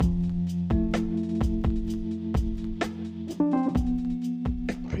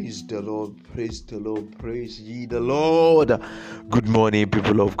the Lord, praise the Lord, praise ye the Lord. Good morning,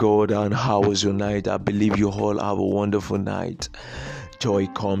 people of God, and how was your night? I believe you all have a wonderful night. Joy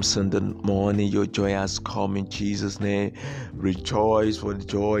comes in the morning. Your joy has come in Jesus' name. Rejoice, for the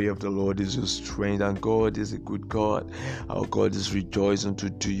joy of the Lord is your strength, and God is a good God. Our God is rejoicing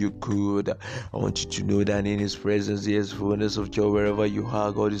to do you good. I want you to know that in His presence there is fullness of joy. Wherever you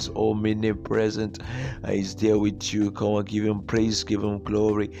are, God is omnipresent. He's there with you. Come on, give Him praise, give Him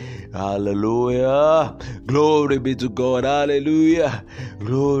glory. Hallelujah. Glory be to God. Hallelujah.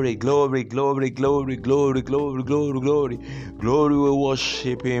 Glory, glory, glory, glory, glory, glory, glory, glory. Glory, we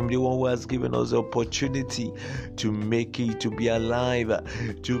worship Him, the one who has given us the opportunity to make it, to be alive,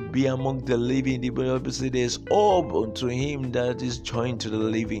 to be among the living. The Bible says there's hope unto him that is joined to the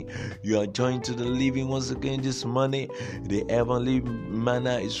living. You are joined to the living once again this morning. The heavenly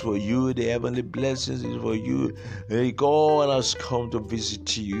manna is for you, the heavenly blessings is for you. God has come to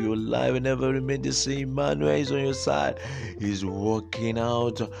visit you. Your life will never remain the same. Emmanuel is on your side. He's working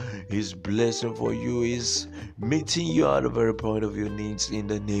out His blessing for you. He's meeting you at the very point of your needs in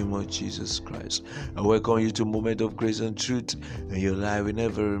the name of Jesus Christ. I welcome you to a moment of grace and truth, and your life will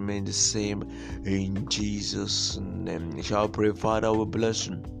never remain the same in Jesus' name. Shall I pray? Father, we bless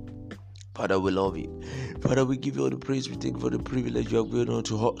you. Father, we love you. Father, we give you all the praise. We thank you for the privilege you have given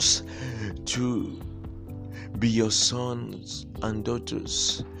unto us to be your sons and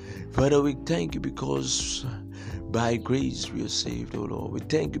daughters. Father, we thank you because by grace we are saved, O Lord. We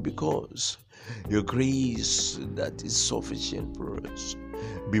thank you because your grace that is sufficient for us.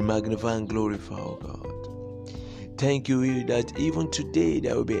 Be magnified and glorified, O God. Thank you that even today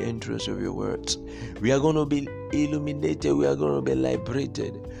there will be entrance of your words. We are going to be illuminated. We are going to be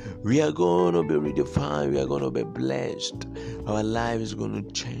liberated. We are going to be redefined. We are going to be blessed. Our life is going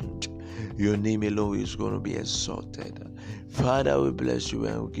to change. Your name alone is going to be exalted. Father, we bless you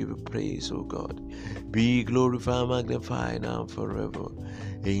and we give you praise, O God. Be glorified, magnified now and forever.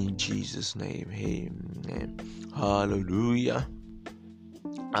 In Jesus' name, amen. Hallelujah.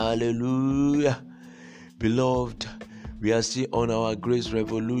 Hallelujah. Beloved, we are still on our grace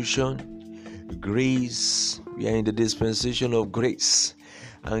revolution. Grace, we are in the dispensation of grace.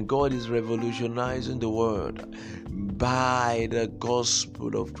 And God is revolutionizing the world by the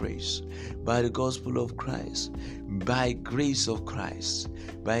gospel of grace, by the gospel of Christ, by grace of Christ,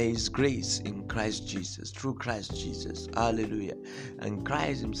 by His grace in Christ Jesus, through Christ Jesus. Hallelujah. And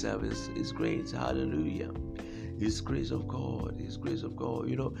Christ Himself is grace. Hallelujah. His grace of God, His grace of God.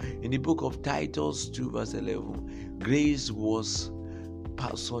 You know, in the book of Titus 2 verse 11, grace was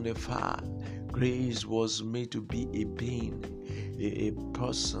personified. Grace was made to be a being, a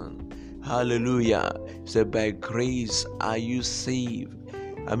person. Hallelujah. It said, by grace are you saved.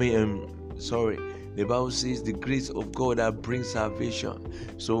 The Bible says the grace of God that brings salvation.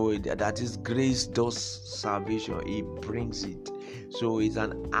 So that is grace does salvation. It brings it. So it's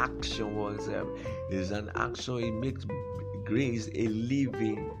an action. It's an action. It makes grace a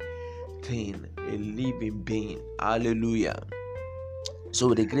living thing, a living being. Hallelujah.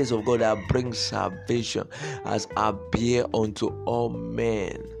 So the grace of God that brings salvation has appeared unto all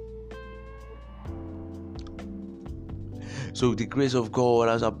men. So the grace of God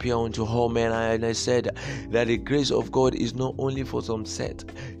has appeared unto all men, and I said that the grace of God is not only for some set,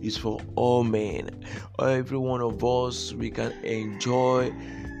 it's for all men. Every one of us, you can enjoy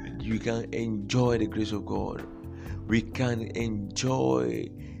the grace of God. We can enjoy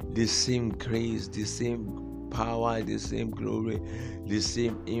the same grace, the same power, the same glory, the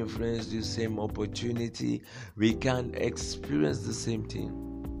same influence, the same opportunity. We can experience the same thing.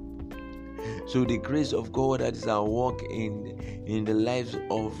 So the grace of God that is at work in the lives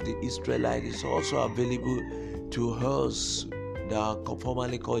of the Israelites is also available to us that are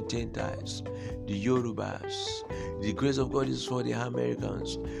formerly called Gentiles, the Yorubas. The grace of God is for the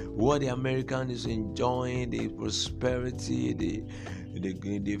Americans. What the American is enjoying, the prosperity, the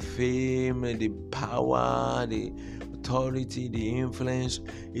fame, the power, the authority, the influence,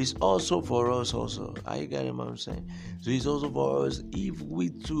 is also for us also. Are you getting what I'm saying? So it's also for us if we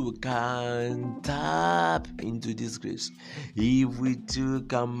too can tap into this grace. If we too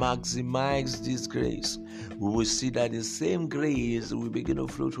can maximize this grace, we will see that the same grace will begin to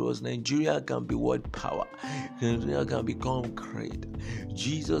flow to us. Nigeria can be world power. Nigeria can become great.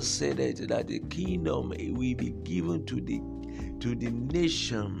 Jesus said that the kingdom will be given to the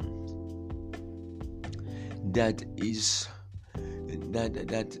nation that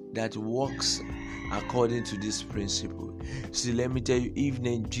works according to this principle. See, let me tell you, if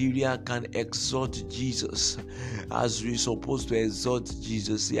Nigeria can exalt Jesus as we're supposed to exalt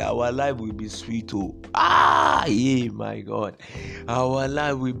Jesus, see, our life will be sweet. Yeah, my God. Our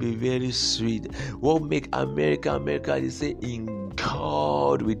life will be very sweet. What make America, they say, in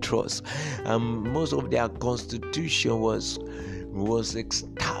God we trust. And most of their constitution was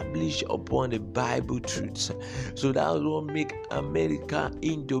established upon the Bible truths. So that will make America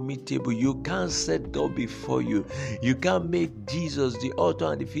indomitable. You can't set God before you. You can't make Jesus the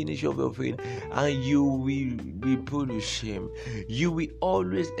author and the finisher of your faith, and you will be put to shame. You will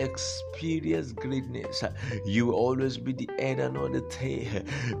always experience greatness. You will always be the head and not the tail,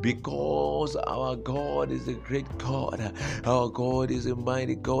 because our God is a great God. Our God is a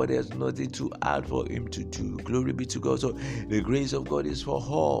mighty God. There's nothing too hard for Him to do. Glory be to God. So the grace of God is for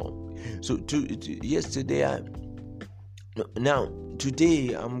all. So today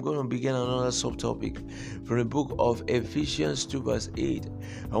I'm going to begin another subtopic from the book of Ephesians 2 verse 8.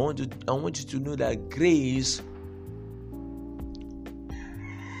 I want you to know that grace,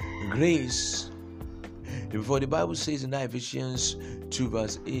 for the Bible says in Ephesians 2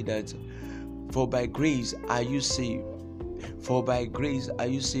 verse 8 that for by grace are you saved. For by grace are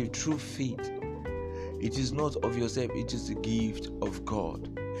you saved through faith. It is not of yourself, it is the gift of God.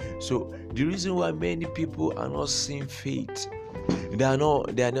 So the reason why many people are not seeing faith, they are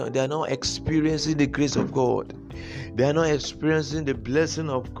not experiencing the grace of God. They are not experiencing the blessing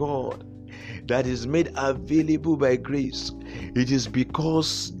of God that is made available by grace. It is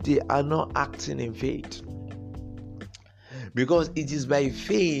because they are not acting in faith. Because it is by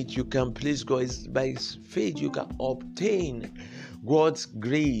faith you can please God. It's by faith you can obtain God's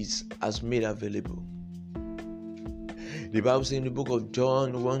grace as made available. The Bible says in the book of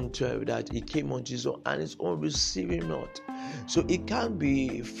John 1:12 that He came unto His own, and His own receive Him not. So it can't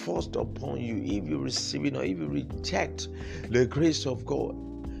be forced upon you if you receive it or if you reject the grace of God.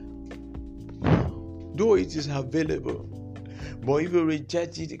 Though it is available, but if you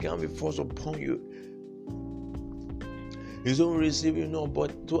reject it, it can't be forced upon you. His own receive Him not,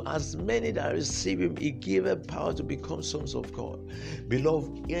 but to as many that receive Him, He gave a power to become sons of God.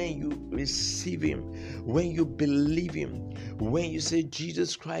 Beloved, when you receive Him, when you believe Him, when you say,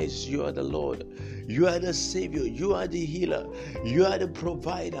 Jesus Christ, you are the Lord, you are the Savior, you are the healer, you are the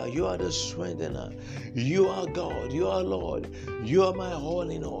provider, you are the strengthener, you are God, you are Lord, you are my all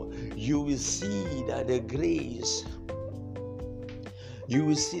in all, you will see that the grace, you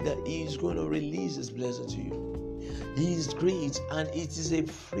will see that He is going to release His blessing to you. He is great, and it is a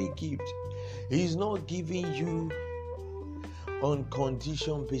free gift. He is not giving you on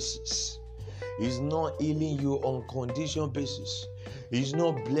condition basis. He's not healing you on condition basis. He's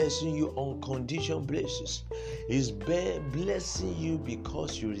not blessing you on condition basis. He's blessing you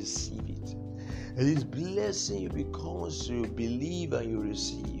because you receive it. He's blessing you because you believe and you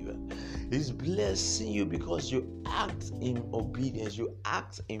receive. He's blessing you because you act in obedience. You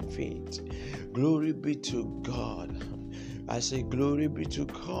act in faith. Glory be to God. I say glory be to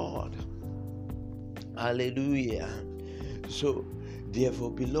God. Hallelujah. So,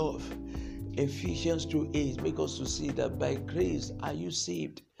 therefore, beloved, Ephesians 2:8 make us to see that by grace are you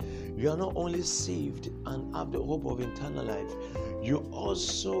saved. You are not only saved and have the hope of eternal life, you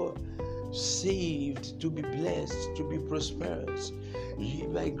also saved to be blessed, to be prosperous.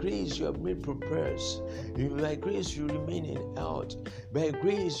 By grace you are made prosperous. By grace you remain in health. By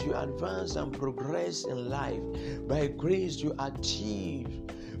grace you advance and progress in life. By grace you achieve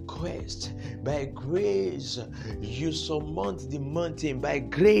quest. By grace you surmount the mountain. By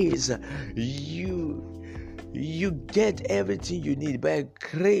grace you get everything you need. By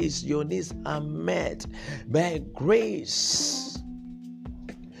grace your needs are met. By grace.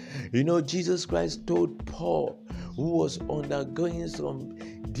 You know, Jesus Christ told Paul, who was undergoing some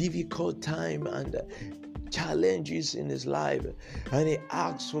difficult time and challenges in his life, and he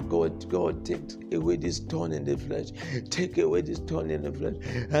asked for God, take away this thorn in the flesh, take away this thorn in the flesh.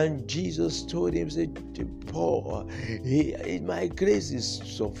 And Jesus told him, said, Paul, my grace is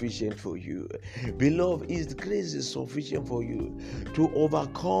sufficient for you. Beloved, His grace is sufficient for you to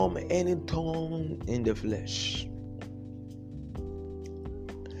overcome any thorn in the flesh.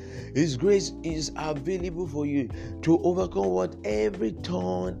 His grace is available for you to overcome every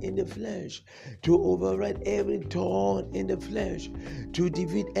thorn in the flesh, to override every thorn in the flesh, to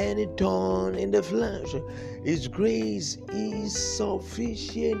defeat any thorn in the flesh. His grace is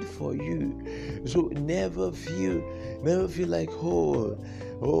sufficient for you. So never feel like, oh,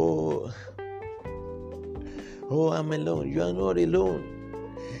 I'm alone. You are not alone.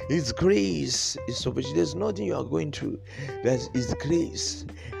 His grace is sufficient. There's nothing you are going through that His grace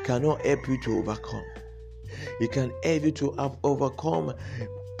cannot help you to overcome. It can help you to have overcome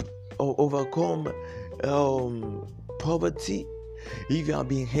poverty. If you have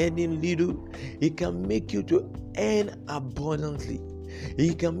been earning little, it can make you to earn abundantly.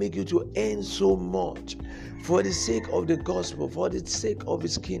 It can make you to earn so much for the sake of the gospel, for the sake of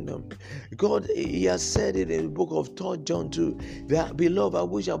his kingdom. God, he has said it in the book of 3 John 2, that beloved, I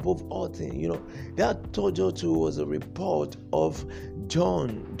wish above all things. That 3 John 2 was a report of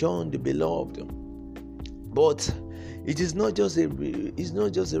John the beloved. But it is not just a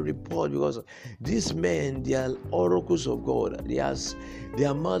report, because these men, they are oracles of God. They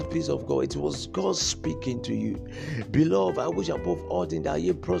are mouthpiece of God. It was God speaking to you. Beloved, I wish above all things that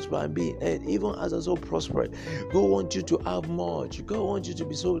ye prosper and be in health, even as I so prosper. God wants you to have much. God wants you to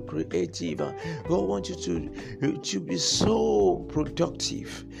be so creative. God wants you to be so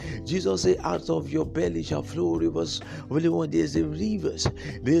productive. Jesus said, out of your belly shall flow rivers. There's a rivers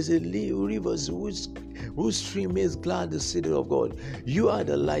whose stream is glad the city of God. You are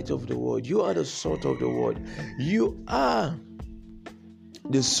the light of the world. You are the salt of the world. You are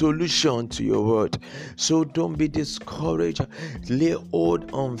the solution to your world. So don't be discouraged. Lay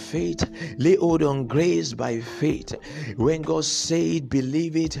hold on faith. Lay hold on grace by faith. When God said,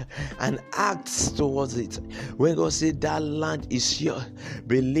 believe it and act towards it. When God said that land is yours,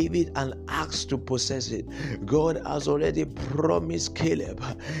 believe it and act to possess it. God has already promised Caleb.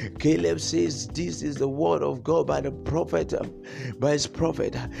 Caleb says, this is the word of God by his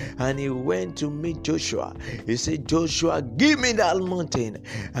prophet. And he went to meet Joshua. He said, Joshua, give me that mountain.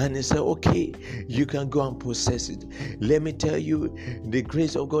 And he said, okay, you can go and possess it. Let me tell you, the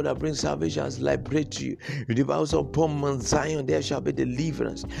grace of God that brings salvation has liberated you. The Bible says, upon Mount Zion there shall be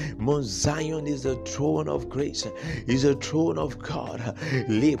deliverance. Mount Zion is the throne of grace, is the throne of God,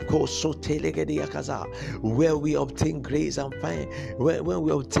 where we obtain grace and find, when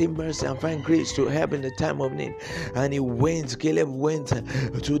we obtain mercy and find grace to help in the time of need. And Caleb went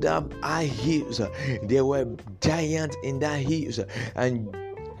to the high hills. There were giants in that hills, and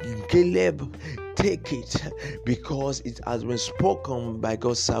Caleb take it, because it has been spoken by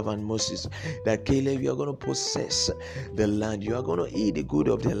God's servant Moses that Caleb, you are going to possess the land, you are going to eat the good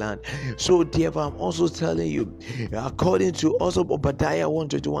of the land. So therefore, I'm also telling you, according to also Obadiah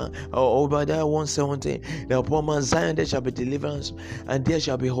 121 or Obadiah 117, that upon Mount Zion there shall be deliverance and there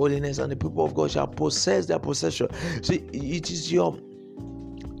shall be holiness, and the people of God shall possess their possession. So it is your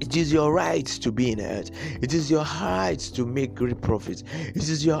right to be in earth. It is your right to make great profits. It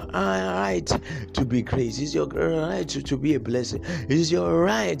is your right to be great. It is your right to be a blessing. It is your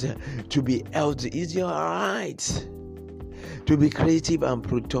right to be healthy. It is your right to be creative and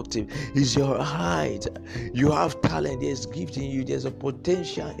productive. It's your right. You have talent. There's gift in you. There's a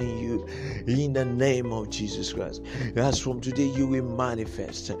potential in you. In the name of Jesus Christ. As from today, you will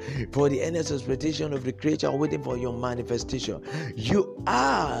manifest. For the earnest expectation of the creature, waiting for your manifestation. You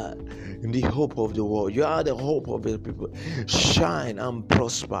are the hope of the world. You are the hope of the people. Shine and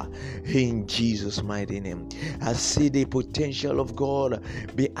prosper in Jesus' mighty name. I see the potential of God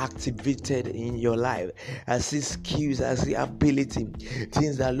be activated in your life. I see skills. I see ability.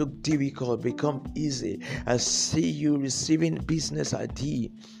 Things that look difficult become easy. I see you receiving business idea.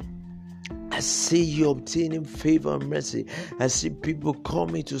 I see you obtaining favor and mercy. I see people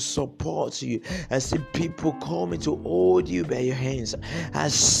coming to support you. I see people coming to hold you by your hands. I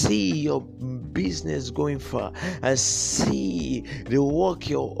see your business going far. I see the work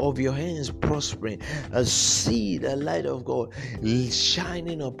of your hands prospering. I see the light of God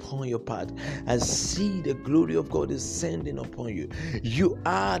shining upon your path. I see the glory of God descending upon you. You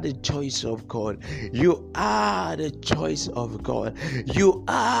are the choice of God. You are the choice of God. You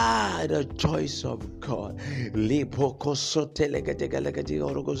are the choice of God.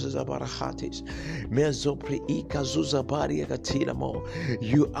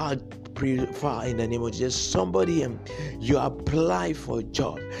 You are prefer in the name of Jesus. Somebody, you apply for a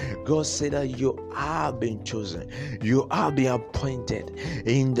job. God said that you have been chosen. You have been appointed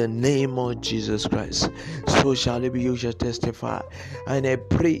in the name of Jesus Christ. So shall it be. You shall testify. And I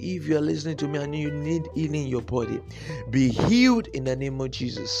pray, if you are listening to me and you need healing in your body, be healed in the name of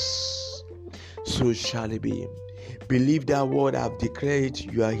Jesus. So shall it be. Believe that word I've declared.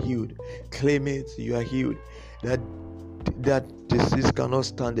 You are healed. Claim it. You are healed. That disease cannot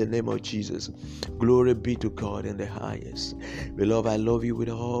stand the name of Jesus. Glory be to God in the highest. Beloved, I love you with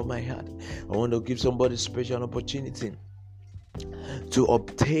all my heart. I want to give somebody a special opportunity to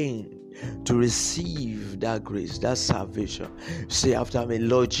obtain to receive that grace, that salvation. Say after me,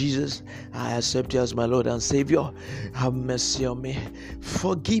 Lord Jesus, I accept you as my Lord and Savior. Have mercy on me.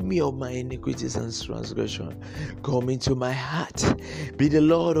 Forgive me of my iniquities and transgression. Come into my heart. Be the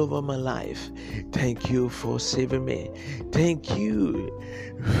Lord over my life. Thank you for saving me. Thank you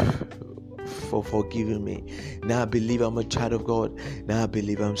for forgiving me. Now I believe I'm a child of God. Now I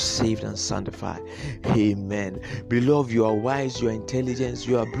believe I'm saved and sanctified. Amen. Beloved, you are wise, you are intelligent,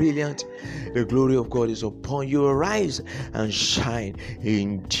 you are brilliant. The glory of God is upon you. Arise and shine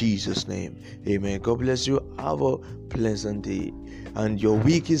in Jesus' name. Amen. God bless you. Have a pleasant day. And your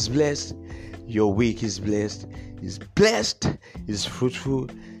week is blessed. Your week is blessed. Is blessed. Is fruitful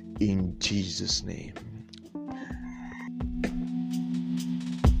in Jesus' name.